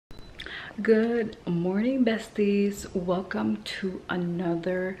Good morning, besties. Welcome to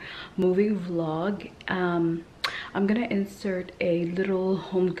another movie vlog. I'm gonna insert a little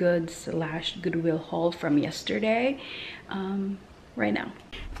home goods slash Goodwill haul from yesterday right now.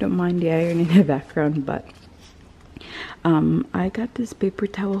 Don't mind the iron in the background, but I got this paper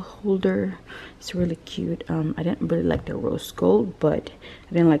towel holder. It's really cute. I didn't really like the rose gold, but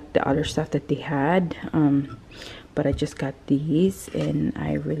I didn't like the other stuff that they had. But I just got these and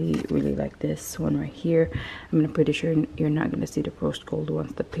I really like this one right here. I'm pretty sure you're not gonna see the rose gold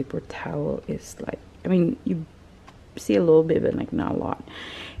ones. The paper towel is like, I mean, you see a little bit, but like not a lot.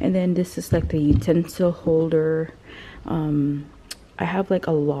 And then this is like the utensil holder. I have like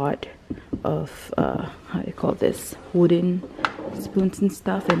a lot of how do you call this, wooden spoons and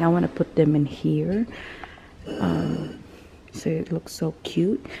stuff, and I want to put them in here. So it looks so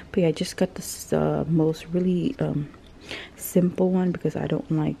cute. But yeah, I just got this most really simple one because I don't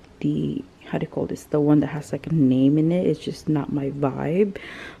like the, how do you call this, the one that has like a name in it. It's just not my vibe.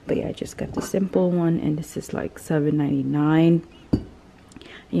 But yeah, I just got the simple one, and this is like $7.99.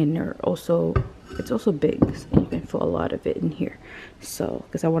 And they're also, it's also big, so you can fit a lot of it in here. So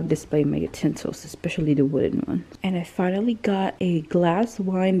because I want to display my utensils, especially the wooden one. And I finally got a glass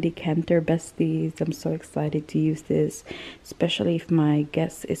wine decanter, besties. I'm so excited to use this, especially if my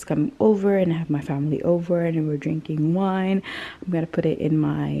guest is coming over and I have my family over and we're drinking wine. I'm gonna put it in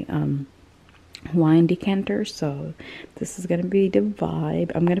my wine decanter. So this is gonna be the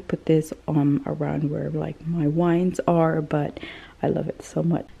vibe. I'm gonna put this around where like my wines are, but I love it so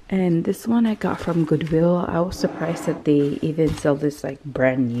much. And this one I got from Goodwill. I was surprised that they even sell this like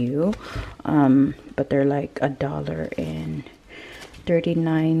brand new, but they're like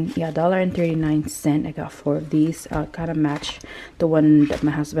 $1.39. Yeah, $1.39. I got 4 of these. Kind of match the one that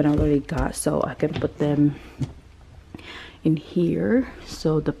my husband already got, so I can put them in here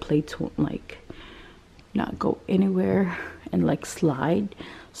so the plates won't like not go anywhere and like slide.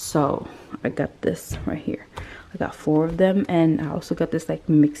 So I got this right here. I got 4 of them, and I also got this like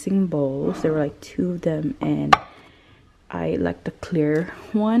mixing bowls. There were like 2 of them, and I like the clear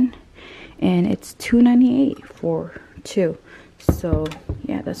one, and it's $2.98 for 2. So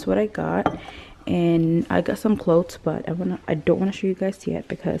yeah, that's what I got. And I got some clothes, but I don't want to show you guys yet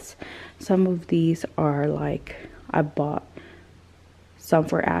because some of these are like, I bought some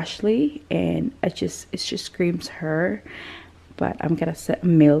for Ashley, and it just screams her, but I'm gonna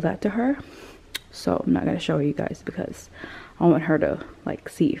mail that to her. So I'm not gonna show you guys because I want her to like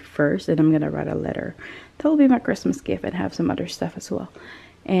see it first, and I'm gonna write a letter. That will be my Christmas gift, and have some other stuff as well.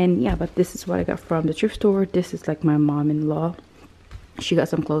 And yeah, but this is what I got from the thrift store. This is like my mom-in-law. She got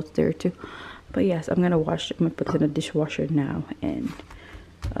some clothes there too. But yes, I'm gonna wash it. I'm gonna put it in the dishwasher now and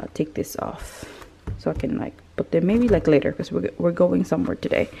take this off so I can like put them maybe like later because we're going somewhere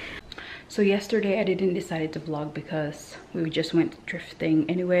today. So yesterday I didn't decide to vlog because we just went thrifting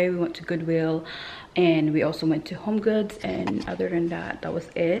anyway. We went to Goodwill and we also went to Home Goods, and other than that, that was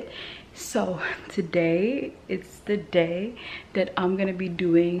it. So today it's the day that I'm gonna be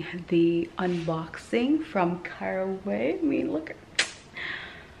doing the unboxing from Caraway. I mean, look,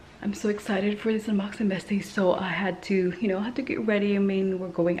 I'm so excited for this unboxing, besties. So I had to, you know, I had to get ready. I mean, we're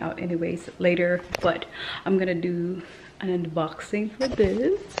going out anyways later, but I'm gonna do an unboxing for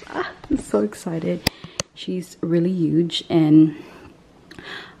this. I'm so excited. She's really huge, and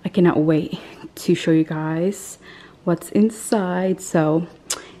I cannot wait to show you guys what's inside. So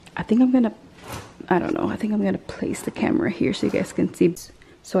I think I'm gonna, I don't know, I think I'm gonna place the camera here so you guys can see.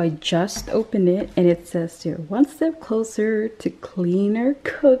 So I just opened it, and it says here, 1 step closer to cleaner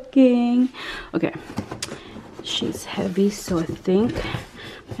cooking. Okay, she's heavy, so I think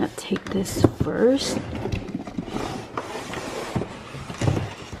I'm gonna take this first.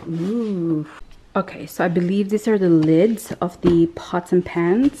 Ooh. Okay, so I believe these are the lids of the pots and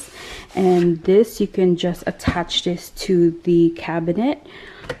pans, and this, you can just attach this to the cabinet,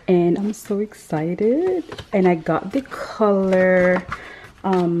 and I'm so excited. And I got the color,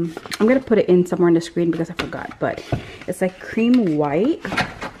 I'm gonna put it in somewhere on the screen because I forgot, but it's like cream white,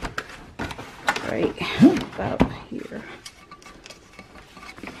 right about here,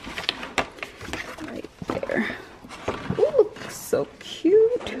 right there. Ooh, so cute.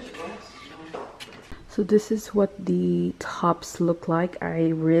 So this is what the tops look like.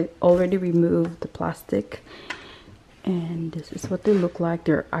 I already removed the plastic, and this is what they look like.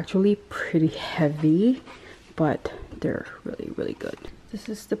 They're actually pretty heavy, but they're really good. This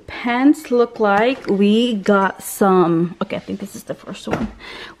is the pans look like. We got some, okay, I think this is the first one,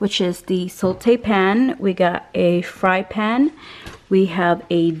 which is the saute pan. We got a fry pan. We have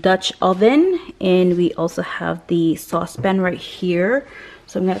a Dutch oven, and we also have the saucepan right here.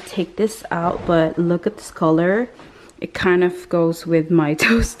 So I'm gonna take this out, but look at this color. It kind of goes with my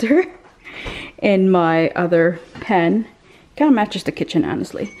toaster and my other pan. Kind of matches the kitchen,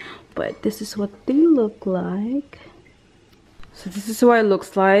 honestly. But this is what they look like. So this is what it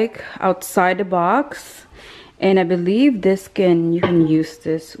looks like outside the box. And I believe this you can use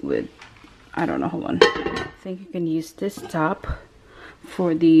this with, I don't know, hold on. I think you can use this top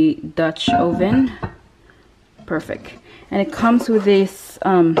for the Dutch oven. Perfect. And it comes with this,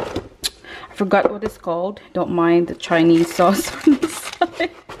 I forgot what it's called. Don't mind the Chinese sauce on this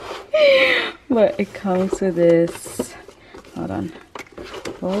side. But it comes with this, hold on.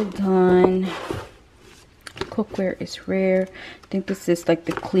 Cookware is rare. I think this is like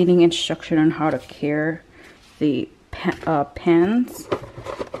the cleaning instruction on how to care the pans.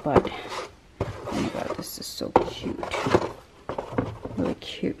 But oh my god, this is so cute, really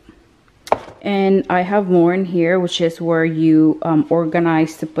cute. And I have more in here, which is where you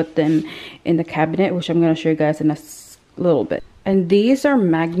organize to put them in the cabinet, which I'm going to show you guys in a little bit. And these are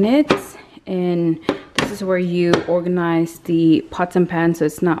magnets, and this is where you organize the pots and pans so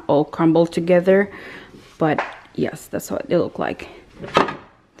it's not all crumbled together. But yes, that's what they look like.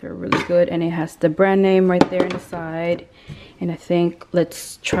 They're really good, and it has the brand name right there on the side. And I think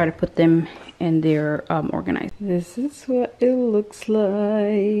let's try to put them in their organized. This is what it looks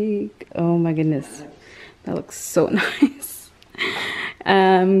like. Oh my goodness, that looks so nice.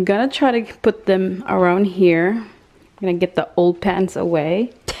 I'm gonna try to put them around here. I'm gonna get the old pans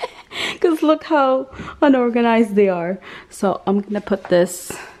away because look how unorganized they are. So I'm gonna put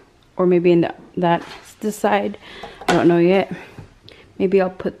this, or maybe in this side, I don't know yet. Maybe I'll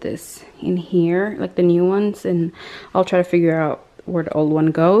put this in here, like the new ones, and I'll try to figure out where the old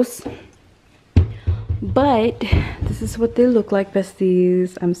one goes. But this is what they look like,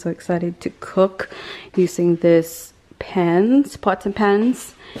 besties. I'm so excited to cook using this pots and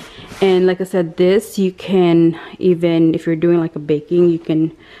pans. And like I said, this you can, even if you're doing like a baking, you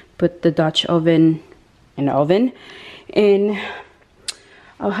can put the Dutch oven in the oven. And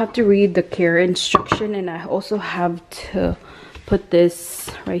I'll have to read the care instruction, and I also have to put this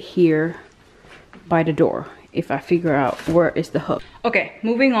right here by the door if I figure out where is the hook. Okay,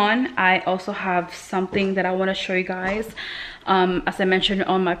 moving on. I also have something that I want to show you guys. As I mentioned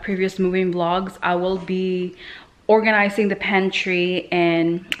on my previous moving vlogs, I will be organizing the pantry.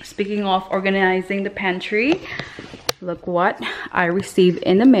 And speaking of organizing the pantry, look what I received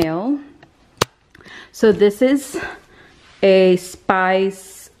in the mail. So this is a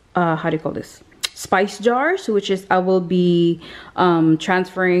spice, how do you call this? Spice jars, which is I will be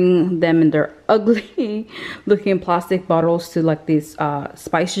transferring them in their ugly looking plastic bottles to like these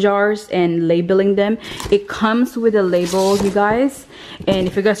spice jars and labeling them. It comes with a label, you guys, and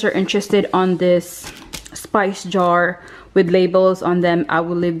if you guys are interested on this spice jar with labels on them, I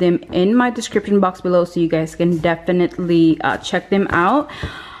will leave them in my description box below, so you guys can definitely check them out.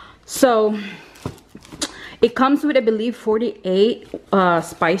 So it comes with, I believe, 48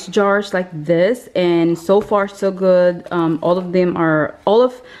 spice jars like this, and so far so good. All of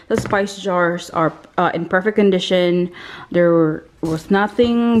the spice jars are in perfect condition. There was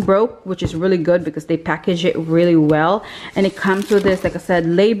nothing broke, which is really good because they package it really well. And it comes with this, like I said,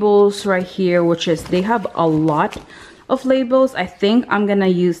 labels right here, which is, they have a lot of labels. I think I'm gonna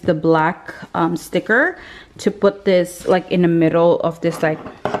use the black sticker to put this like in the middle of this, like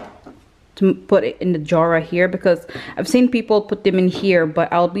to put it in the jar right here, because I've seen people put them in here,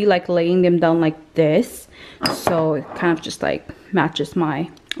 but I'll be like laying them down like this, so it kind of just like matches my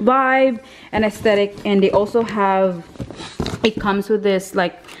vibe and aesthetic. And they also have, it comes with this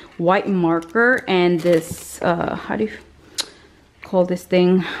like white marker and this how do you call this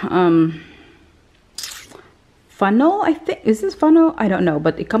thing, funnel, I think. Is this funnel? I don't know,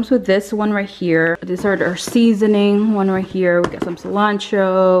 but it comes with this one right here. These are our seasoning one right here. We got some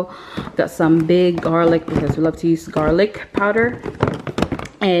cilantro, got some big garlic because we love to use garlic powder.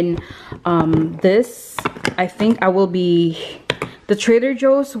 And this, I think I will be, the Trader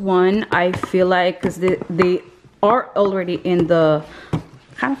Joe's one, I feel like, because they are already in the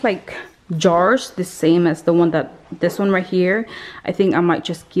kind of like jars, the same as the one that, this one right here. I think I might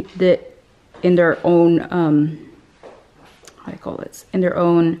just keep it in their own how do you call it, in their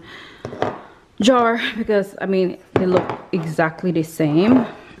own jar, because I mean they look exactly the same.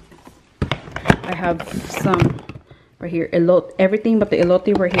 I have some right here, everything but the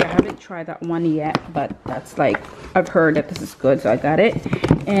elote right here. I haven't tried that one yet, but that's like, I've heard that this is good, so I got it.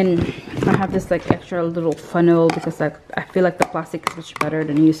 And I have this like extra little funnel because like I feel like the plastic is much better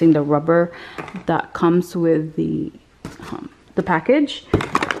than using the rubber that comes with the package.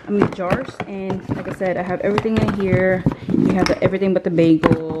 jars. And like I said, I have everything in here. You have everything but the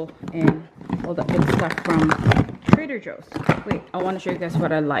bagel and all that good stuff from Trader Joe's. Wait, I want to show you guys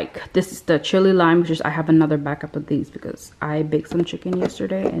what I like. This is the chili lime, which is, I have another backup of these because I baked some chicken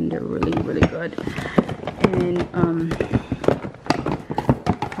yesterday and they're really, really good. And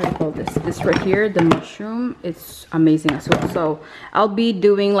what do you call this right here, the mushroom, it's amazing as well. So I'll be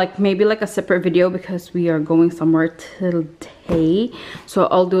doing like maybe like a separate video because we are going somewhere today. So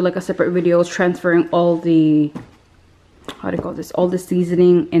I'll do like a separate video transferring all the, how do you call this, all the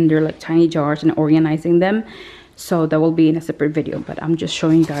seasoning in their like tiny jars and organizing them. So that will be in a separate video, but I'm just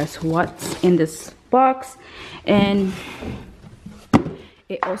showing you guys what's in this box. And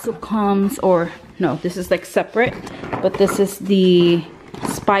it also comes, or no, this is like separate, but this is the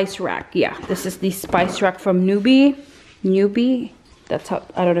spice rack. Yeah, this is the spice rack from Newbie. That's how,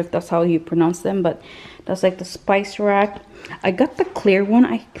 I don't know if that's how you pronounce them, but that's like the spice rack. I got the clear one.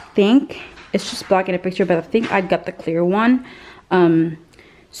 I think it's just black in a picture, but I think I got the clear one.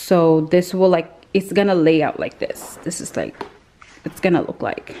 So this will like, it's gonna lay out like this. This is like, it's gonna look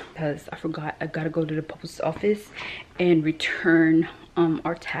like, because I forgot, I gotta go to the post office and return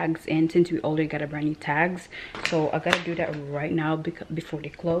our tags in, since we already got a brand new tags. So I gotta do that right now before they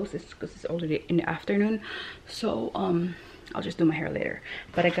close. It's because it's already in the afternoon. So I'll just do my hair later,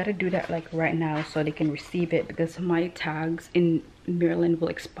 but I gotta do that like right now so they can receive it, because my tags in Maryland will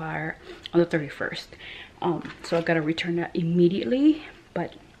expire on the 31st. So I gotta return that immediately.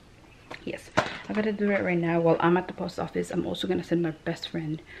 But yes, I gotta do that right now while I'm at the post office. I'm also gonna send my best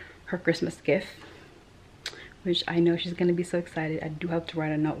friend her Christmas gift, which I know she's gonna be so excited. I do have to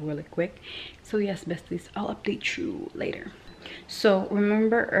write a note really quick. So yes, besties, I'll update you later. So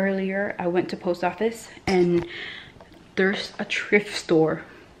remember earlier I went to post office and there's a thrift store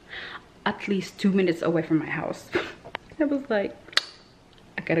at least 2 minutes away from my house. I was like,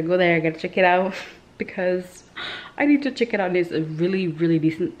 I gotta go there, I gotta check it out, because I need to check it out. It's a really, really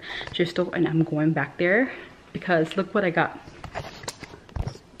decent thrift store, and I'm going back there because look what I got.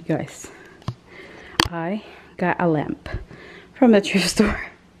 You guys, I got a lamp from the thrift store.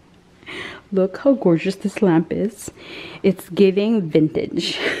 Look how gorgeous this lamp is. It's giving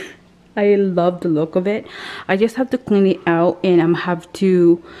vintage. I love the look of it. I just have to clean it out, and I'm have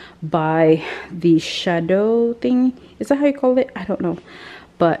to buy the shadow thing. Is that how you call it? I don't know,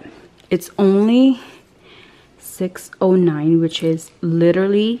 but it's only $6.09, which is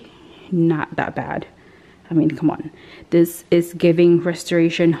literally not that bad. I mean, come on, this is giving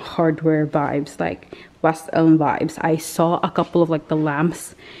restoration hardware vibes, like West Elm vibes. I saw a couple of like the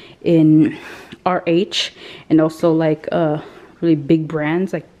lamps in RH and also like really big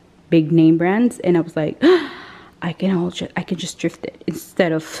brands, like big name brands, and I was like, I can just thrift it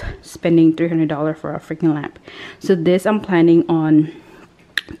instead of spending $300 for a freaking lamp. So this I'm planning on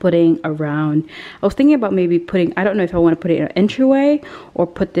putting around, I was thinking about maybe putting, I don't know if I want to put it in an entryway or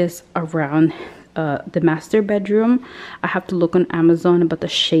put this around the master bedroom. I have to look on Amazon about the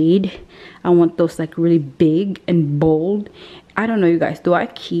shade. I want those like really big and bold. I don't know, you guys, do I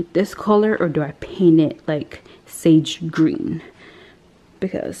keep this color or do I paint it like sage green?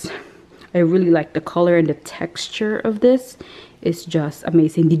 Because I really like the color, and the texture of this is just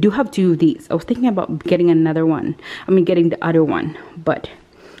amazing. They do have 2 of these. I was thinking about getting another one, getting the other one, but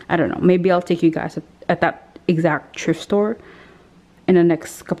I don't know, maybe I'll take you guys at that exact thrift store in the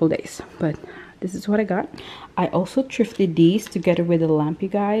next couple days. But this is what I got. I also thrifted these together with the lamp, you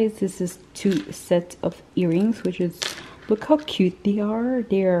guys. This is 2 sets of earrings, which is, look how cute they are.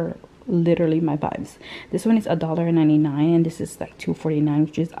 They're literally my vibes. This one is $1.99 and this is like $2.49,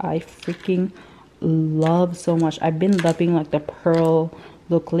 which is I freaking love so much. I've been loving like the pearl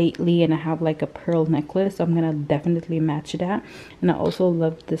look lately, and I have like a pearl necklace, so I'm gonna definitely match that. And I also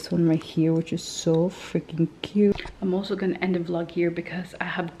love this one right here, which is so freaking cute. I'm also gonna end the vlog here because I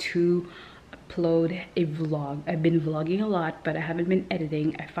have to upload a vlog. I've been vlogging a lot, but I haven't been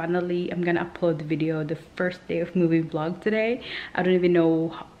editing. I'm gonna upload the video the first day of moving vlog today. I don't even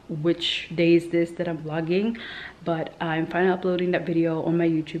know which day is this that I'm vlogging, but I'm finally uploading that video on my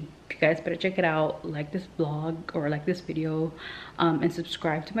YouTube. You guys better check it out, like this vlog or like this video, and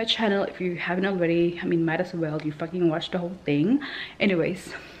subscribe to my channel if you haven't already. Might as well, you fucking watch the whole thing.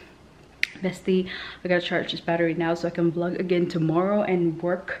 Anyways, bestie, I gotta charge this battery now so I can vlog again tomorrow and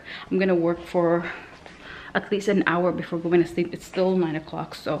work. I'm gonna work for at least an hour before going to sleep. It's still 9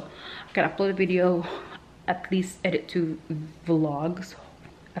 o'clock, so I gotta upload a video, at least edit 2 vlogs,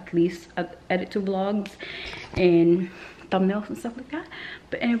 and thumbnails and stuff like that.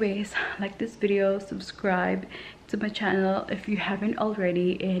 But anyways, like this video, subscribe to my channel if you haven't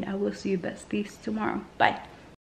already, and I will see you besties tomorrow. Bye.